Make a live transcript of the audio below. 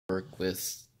work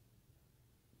with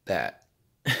that.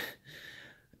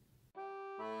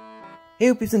 Hey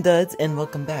Oopies and Duds, and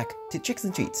welcome back to Tricks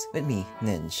and Treats with me,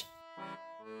 Ninj.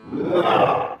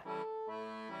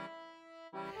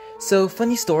 So,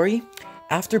 funny story,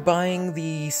 after buying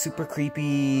the super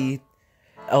creepy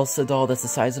Elsa doll that's the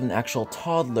size of an actual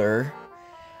toddler,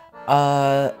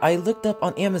 I looked up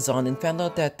on Amazon and found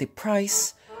out that the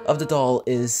price of the doll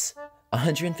is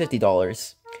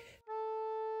 $150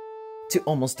 to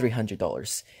almost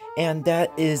 $300, and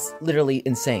that is literally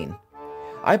insane.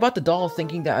 I bought the doll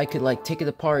thinking that I could like take it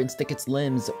apart and stick its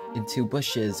limbs into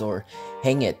bushes, or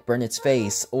hang it, burn its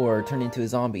face, or turn it into a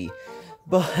zombie.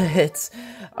 But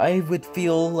I would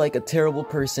feel like a terrible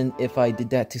person if I did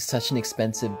that to such an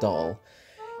expensive doll.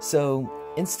 So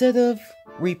instead of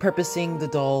repurposing the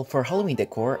doll for Halloween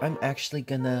decor, I'm actually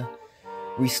gonna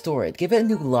restore it, give it a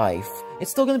new life.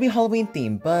 It's still gonna be Halloween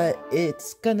themed, but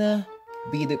it's gonna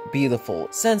be beautiful.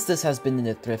 Since this has been in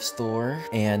a thrift store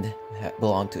and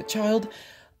belonged to a child,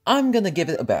 I'm gonna give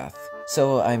it a bath.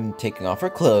 So I'm taking off her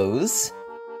clothes,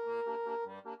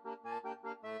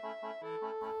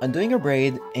 undoing her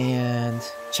braid, and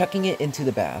chucking it into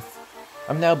the bath.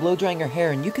 I'm now blow drying her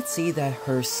hair, and you could see that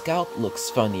her scalp looks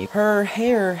funny. Her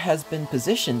hair has been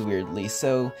positioned weirdly,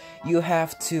 so you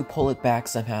have to pull it back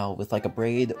somehow with like a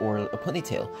braid or a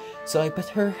ponytail. So I put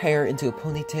her hair into a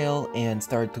ponytail and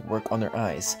started to work on her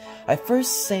eyes. I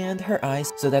first sand her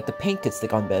eyes so that the paint could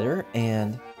stick on better,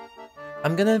 and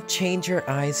I'm gonna change her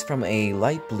eyes from a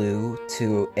light blue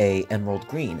to a emerald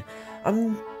green.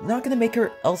 I'm not gonna make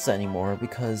her Elsa anymore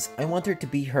because I want her to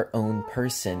be her own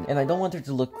person, and I don't want her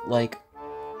to look like,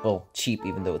 well, cheap,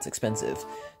 even though it's expensive.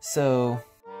 So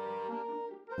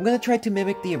I'm gonna try to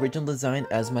mimic the original design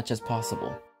as much as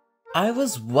possible. I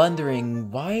was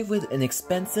wondering, why would an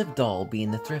expensive doll be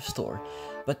in the thrift store?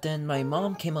 But then my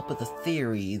mom came up with a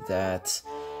theory that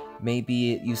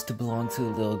maybe it used to belong to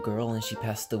a little girl and she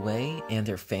passed away, and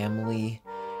her family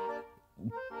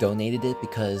donated it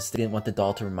because they didn't want the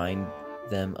doll to remind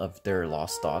them of their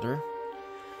lost daughter.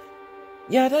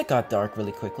 Yeah, that got dark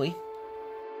really quickly.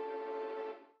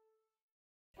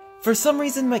 For some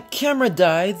reason my camera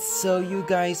died, so you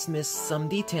guys missed some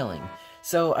detailing.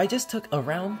 So I just took a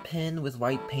round pin with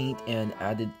white paint and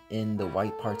added in the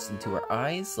white parts into her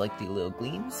eyes, like the little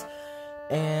gleams.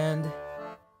 And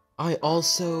I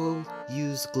also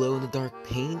used glow-in-the-dark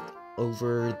paint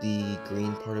over the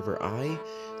green part of her eye,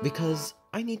 because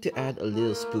I need to add a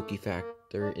little spooky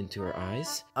factor into her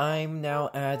eyes. I'm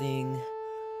now adding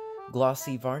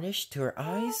glossy varnish to her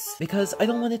eyes, because I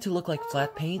don't want it to look like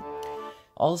flat paint.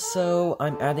 Also,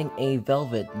 I'm adding a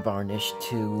velvet varnish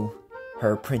to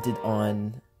her printed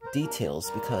on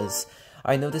details because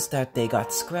I noticed that they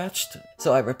got scratched.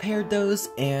 So I repaired those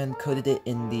and coated it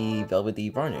in the velvety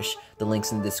varnish. The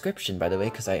link's in the description, by the way,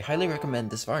 because I highly recommend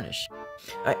this varnish.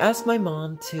 I asked my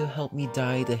mom to help me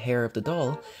dye the hair of the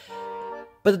doll,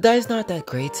 but the dye is not that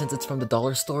great since it's from the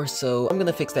dollar store, so I'm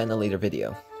gonna fix that in a later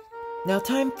video. Now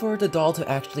time for the doll to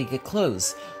actually get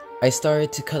clothes. I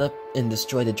started to cut up and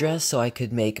destroy the dress so I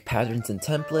could make patterns and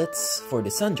templates for the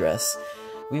sundress.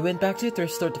 We went back to the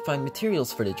thrift store to find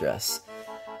materials for the dress,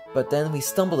 but then we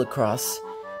stumbled across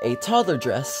a toddler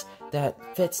dress that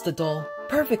fits the doll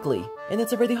perfectly, and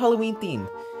it's already Halloween themed.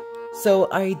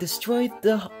 So I destroyed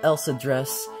the Elsa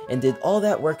dress and did all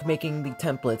that work making the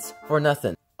templates for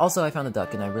nothing. Also, I found a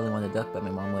duck, and I really wanted a duck, but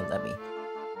my mom wouldn't let me.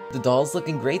 The doll's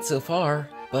looking great so far,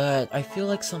 but I feel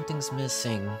like something's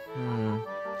missing.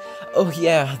 Oh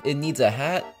yeah, it needs a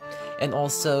hat, and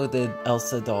also the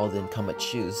Elsa doll didn't come with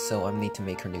shoes, so I need to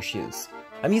make her new shoes.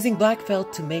 I'm using black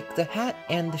felt to make the hat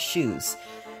and the shoes.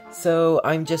 So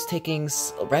I'm just taking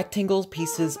rectangle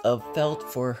pieces of felt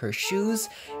for her shoes,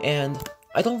 and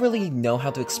I don't really know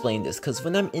how to explain this, because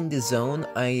when I'm in the zone,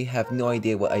 I have no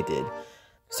idea what I did.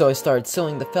 So I started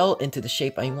sewing the felt into the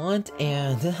shape I want,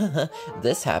 and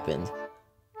this happened.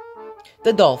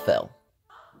 The doll fell.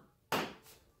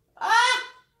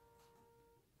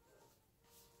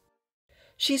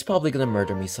 She's probably gonna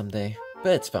murder me someday,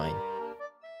 but it's fine.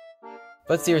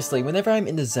 But seriously, whenever I'm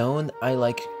in the zone, I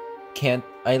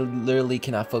literally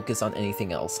cannot focus on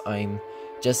anything else. I'm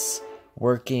just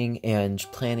working and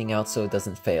planning out so it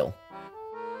doesn't fail.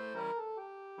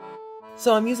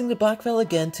 So I'm using the black felt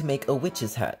again to make a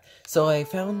witch's hat. So I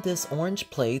found this orange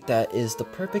plate that is the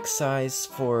perfect size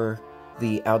for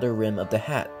the outer rim of the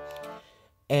hat.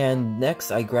 And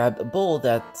next I grabbed a bowl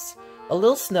that's a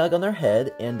little snug on her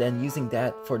head, and then using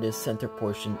that for the center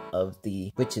portion of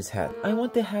the witch's hat. I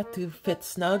want the hat to fit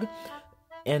snug,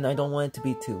 and I don't want it to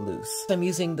be too loose. I'm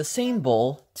using the same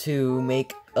bowl to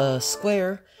make a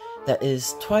square that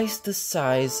is twice the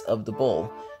size of the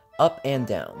bowl. up and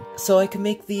down, so I can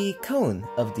make the cone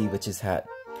of the witch's hat.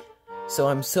 So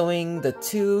I'm sewing the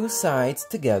two sides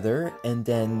together and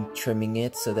then trimming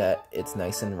it so that it's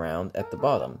nice and round at the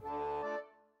bottom.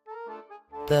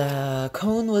 The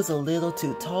cone was a little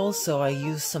too tall, so I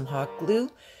used some hot glue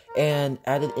and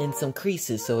added in some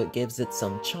creases so it gives it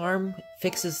some charm,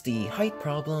 fixes the height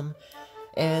problem,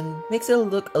 and makes it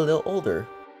look a little older.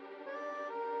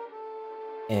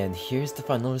 And here's the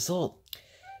final result.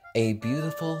 A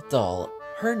beautiful doll.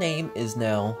 Her name is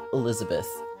now Elizabeth,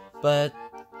 but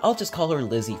I'll just call her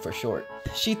Lizzie for short.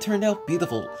 She turned out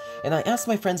beautiful, and I asked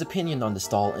my friend's opinion on this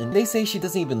doll, and they say she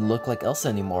doesn't even look like Elsa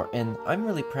anymore, and I'm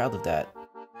really proud of that.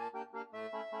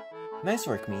 Nice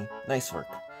work, me. Nice work.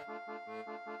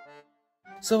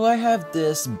 So I have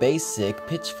this basic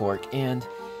pitchfork, and,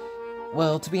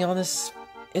 well, to be honest,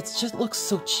 it just looks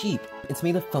so cheap. It's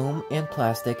made of foam and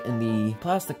plastic, and the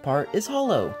plastic part is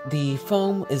hollow. The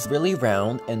foam is really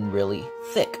round and really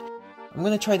thick. I'm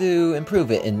gonna try to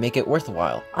improve it and make it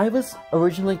worthwhile. I was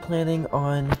originally planning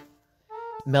on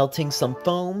melting some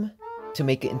foam to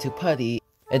make it into putty,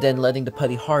 and then letting the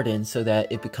putty harden so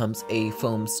that it becomes a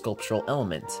foam sculptural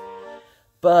element.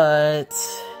 But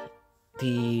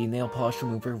the nail polish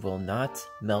remover will not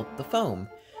melt the foam.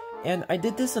 And I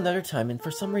did this another time, and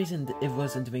for some reason it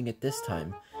wasn't doing it this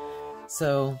time.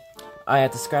 So I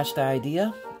had to scratch the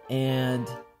idea and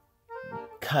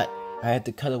cut. I had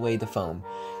to cut away the foam.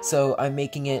 So I'm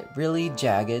making it really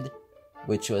jagged,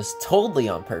 which was totally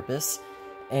on purpose,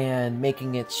 and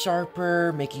making it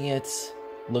sharper, making it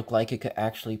look like it could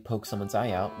actually poke someone's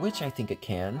eye out, which I think it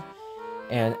can,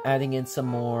 and adding in some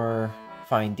more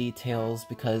fine details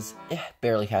because it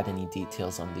barely had any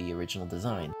details on the original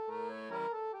design.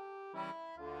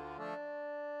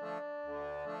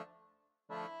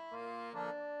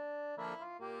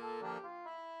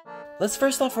 Let's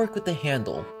first off work with the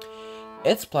handle.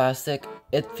 It's plastic,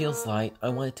 it feels light, I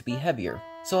want it to be heavier.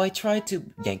 So I tried to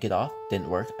yank it off, didn't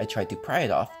work. I tried to pry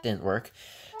it off, didn't work.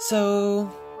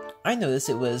 So I noticed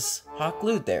it was hot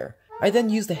glued there. I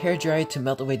then used the hairdryer to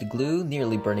melt away the glue,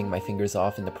 nearly burning my fingers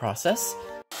off in the process.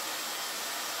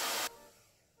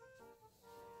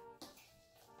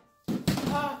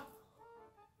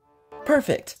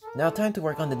 Perfect! Now time to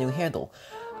work on the new handle.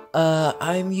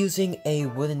 I'm using a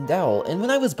wooden dowel, and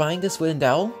when I was buying this wooden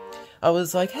dowel, I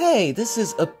was like, hey, this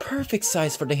is a perfect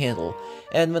size for the handle.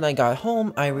 And when I got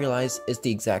home, I realized it's the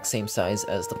exact same size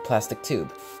as the plastic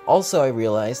tube. Also, I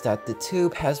realized that the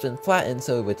tube has been flattened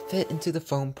so it would fit into the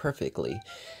foam perfectly.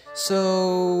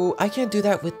 So I can't do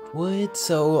that with wood,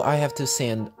 so I have to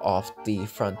sand off the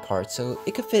front part so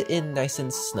it could fit in nice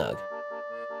and snug.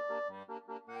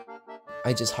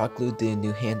 I just hot glued the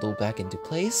new handle back into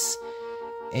place,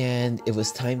 and it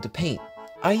was time to paint.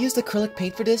 I used acrylic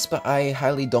paint for this, but I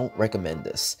highly don't recommend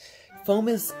this. Foam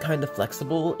is kind of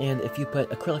flexible, and if you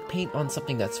put acrylic paint on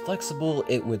something that's flexible,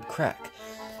 it would crack.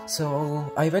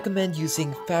 So I recommend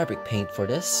using fabric paint for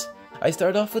this. I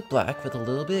started off with black with a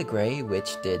little bit of gray,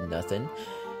 which did nothing.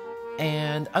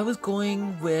 And I was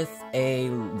going with a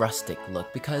rustic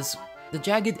look because the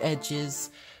jagged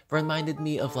edges reminded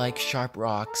me of like sharp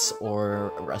rocks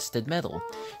or rusted metal.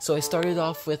 So I started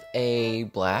off with a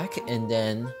black and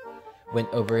then went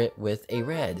over it with a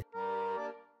red.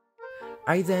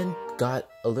 I then got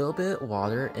a little bit of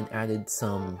water and added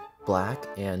some black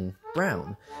and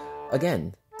brown.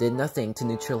 Again, did nothing to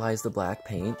neutralize the black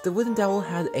paint. The wooden dowel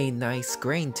had a nice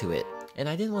grain to it, and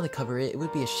I didn't want to cover it. It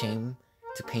would be a shame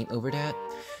to paint over that.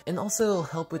 And also it'll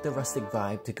help with the rustic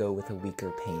vibe to go with a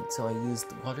weaker paint, so I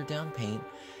used watered down paint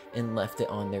and left it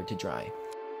on there to dry.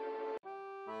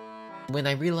 When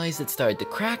I realized it started to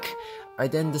crack, I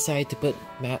then decided to put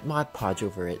matte Mod Podge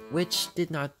over it, which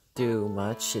did not do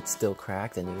much. It still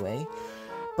cracked anyway,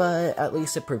 but at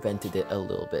least it prevented it a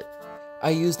little bit. I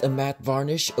used a matte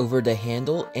varnish over the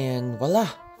handle and voila!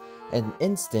 An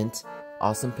instant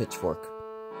awesome pitchfork.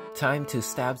 Time to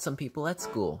stab some people at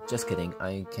school. Just kidding,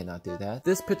 I cannot do that.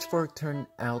 This pitchfork turned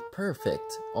out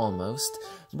perfect, almost.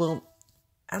 Well,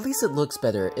 at least it looks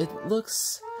better. It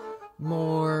looks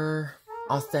more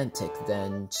authentic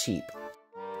than cheap.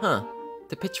 Huh,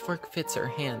 the pitchfork fits her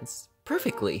hands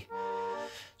perfectly.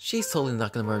 She's totally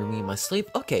not gonna murder me in my sleep.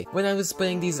 Okay, when I was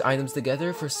putting these items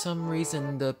together, for some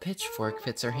reason the pitchfork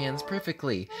fits her hands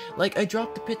perfectly. Like, I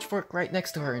dropped the pitchfork right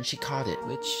next to her and she caught it,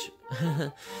 which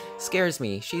scares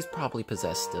me. She's probably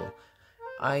possessed still.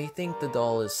 I think the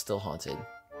doll is still haunted.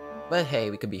 But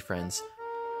hey, we could be friends.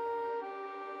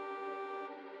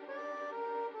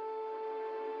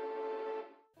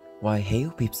 Why, hey,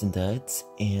 peeps and duds,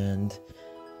 and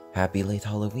happy late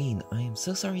Halloween. I am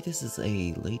so sorry this is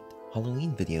a late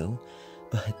Halloween video,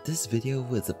 but this video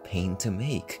was a pain to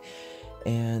make.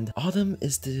 And autumn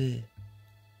is the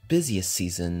busiest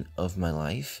season of my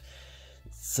life,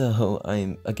 so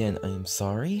I'm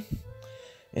sorry.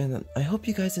 And I hope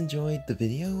you guys enjoyed the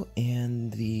video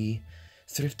and the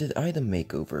thrifted item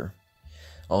makeover.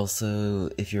 Also,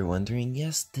 if you're wondering,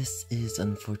 yes, this is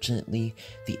unfortunately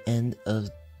the end of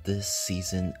this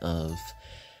season of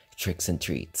Tricks and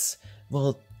Treats.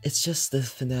 Well, it's just the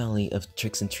finale of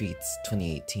Tricks and Treats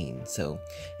 2018, so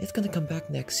it's gonna come back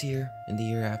next year and the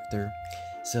year after,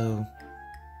 so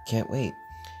can't wait.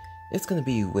 It's gonna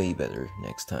be way better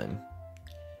next time.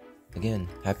 Again,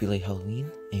 happy late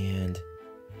Halloween, and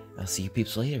I'll see you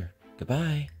peeps later.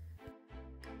 Goodbye!